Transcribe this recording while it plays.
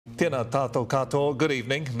Tēnā tātou katoa. Good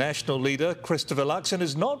evening. National leader Christopher Luxon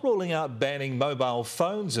is not ruling out banning mobile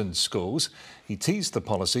phones in schools. He teased the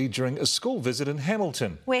policy during a school visit in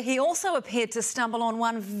Hamilton, where he also appeared to stumble on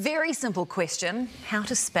one very simple question: how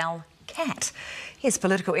to spell cat. Here's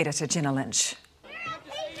political editor Jenna Lynch.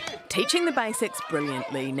 Teaching the basics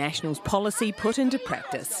brilliantly, National's policy put into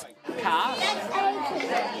practice. Car,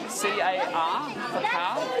 C-A-R for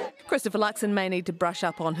car. Christopher Luxon may need to brush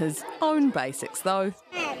up on his own basics though.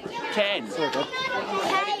 Can.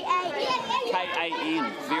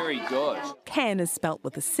 K-A-N, very good. Can is spelt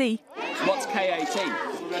with a C. What's K-A-T?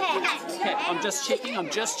 Cat. I'm just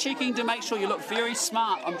checking to make sure you look very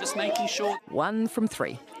smart. I'm just making sure. 1 from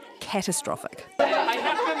 3. Catastrophic. Hey,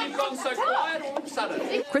 how come you've gone so quiet all of a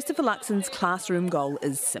sudden? Christopher Luxon's classroom goal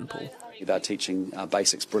is simple. They're teaching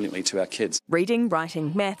basics brilliantly to our kids. Reading,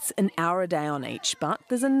 writing, maths, an hour a day on each. But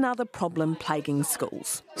there's another problem plaguing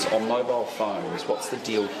schools. So on mobile phones, what's the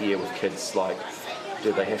deal here with kids? Like,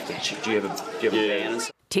 do they have to? Do you have a ban?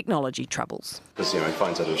 Technology troubles. Because,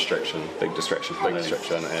 phones are a distraction, big distraction,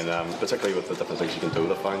 and particularly with the different things you can do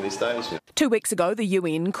with a phone these days. 2 weeks ago, the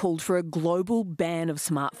UN called for a global ban of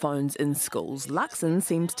smartphones in schools. Luxon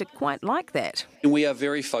seems to quite like that. And we are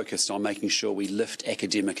very focused on making sure we lift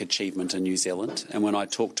academic achievement in New Zealand. And when I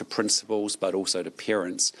talk to principals, but also to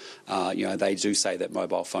parents, they do say that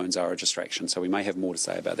mobile phones are a distraction. So we may have more to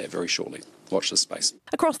say about that very shortly. Watch this space.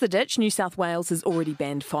 Across the ditch, New South Wales has already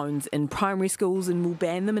banned phones in primary schools and will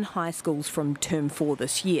ban them in high schools from term 4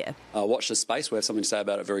 this year. Watch this space. We have something to say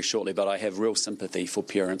about it very shortly, but I have real sympathy for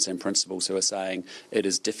parents and principals who are saying it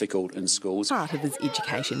is difficult in schools. Part of his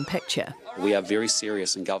education picture. We are very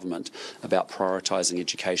serious in government about prioritising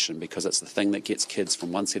education because it's the thing that gets kids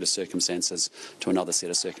from one set of circumstances to another set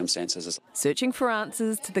of circumstances. Searching for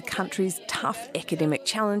answers to the country's tough academic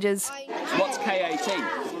challenges. What's K-A-T?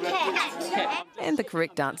 And the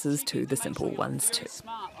correct answers to the simple ones too.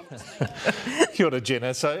 Kia ora,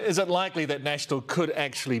 Jenna. So is it likely that National could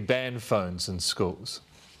actually ban phones in schools?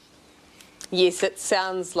 Yes, it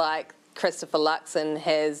sounds like Christopher Luxon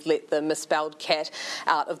has let the misspelled cat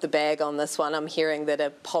out of the bag on this one. I'm hearing that a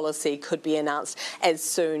policy could be announced as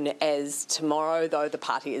soon as tomorrow, though the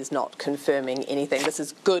party is not confirming anything. This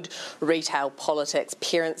is good retail politics.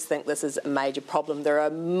 Parents think this is a major problem. There are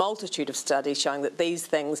a multitude of studies showing that these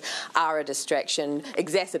things are a distraction,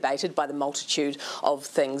 exacerbated by the multitude of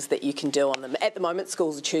things that you can do on them. At the moment,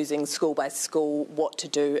 schools are choosing school by school what to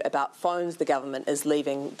do about phones. The government is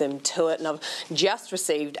leaving them to it. And I've just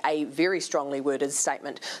received a very strongly worded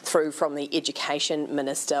statement through from the Education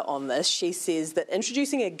Minister on this. She says that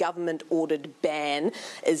introducing a government-ordered ban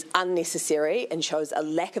is unnecessary and shows a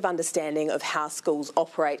lack of understanding of how schools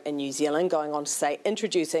operate in New Zealand, going on to say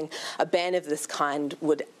introducing a ban of this kind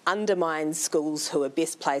would undermine schools who are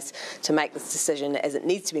best placed to make this decision, as it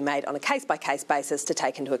needs to be made on a case-by-case basis to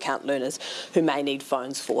take into account learners who may need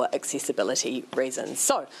phones for accessibility reasons.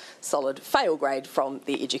 So, solid fail grade from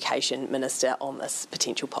the Education Minister on this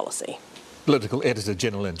potential policy. Political editor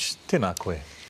Jenna Lynch. Tēnā koe.